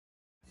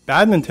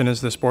Badminton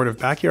is the sport of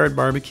backyard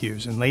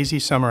barbecues and lazy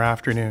summer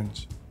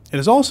afternoons. It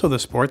is also the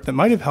sport that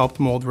might have helped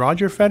mold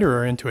Roger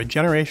Federer into a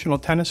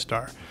generational tennis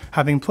star,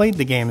 having played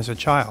the game as a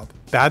child.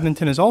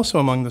 Badminton is also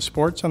among the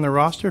sports on the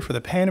roster for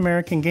the Pan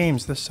American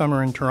Games this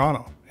summer in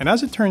Toronto. And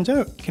as it turns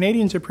out,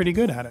 Canadians are pretty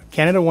good at it.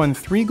 Canada won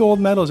 3 gold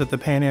medals at the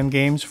Pan Am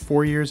Games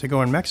 4 years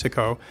ago in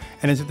Mexico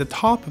and is at the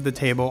top of the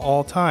table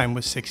all time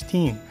with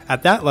 16.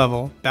 At that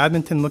level,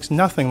 badminton looks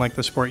nothing like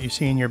the sport you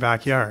see in your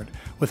backyard.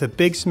 With a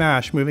big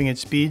smash moving at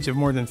speeds of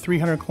more than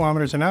 300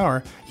 kilometers an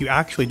hour, you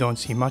actually don't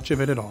see much of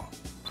it at all.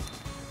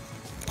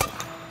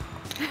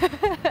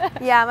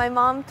 Yeah, my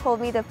mom told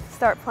me to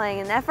start playing,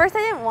 and at first I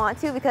didn't want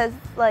to because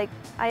I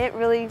didn't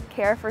really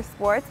care for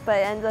sports, but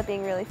it ended up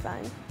being really fun.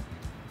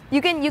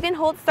 You can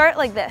start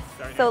like this.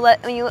 So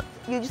you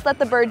just let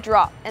the bird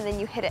drop and then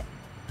you hit it.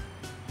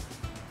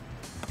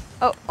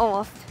 Oh,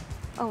 almost.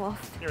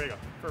 Here we go.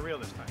 For real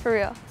this time. For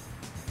real.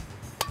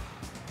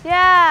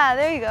 Yeah,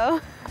 there you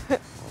go.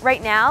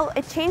 Right now,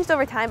 it changed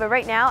over time, but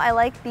right now I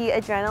like the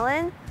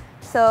adrenaline.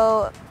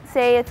 So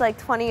say it's like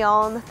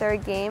 20-all in the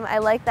third game. I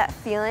like that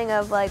feeling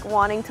of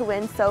wanting to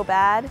win so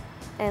bad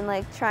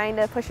and trying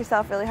to push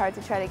yourself really hard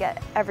to try to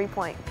get every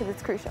point because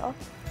it's crucial.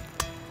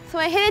 So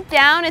when I hit it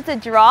down, it's a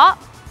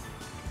drop.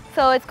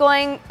 So it's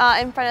going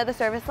in front of the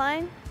service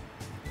line.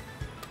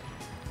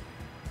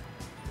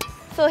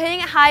 So hitting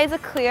it high is a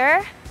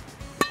clear,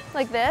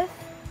 like this.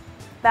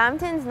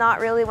 Badminton's not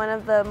really one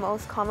of the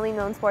most commonly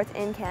known sports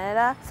in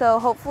Canada. So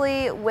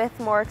hopefully with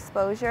more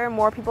exposure,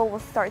 more people will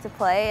start to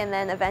play, and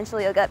then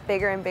eventually it'll get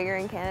bigger and bigger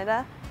in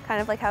Canada, kind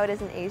of like how it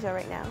is in Asia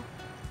right now.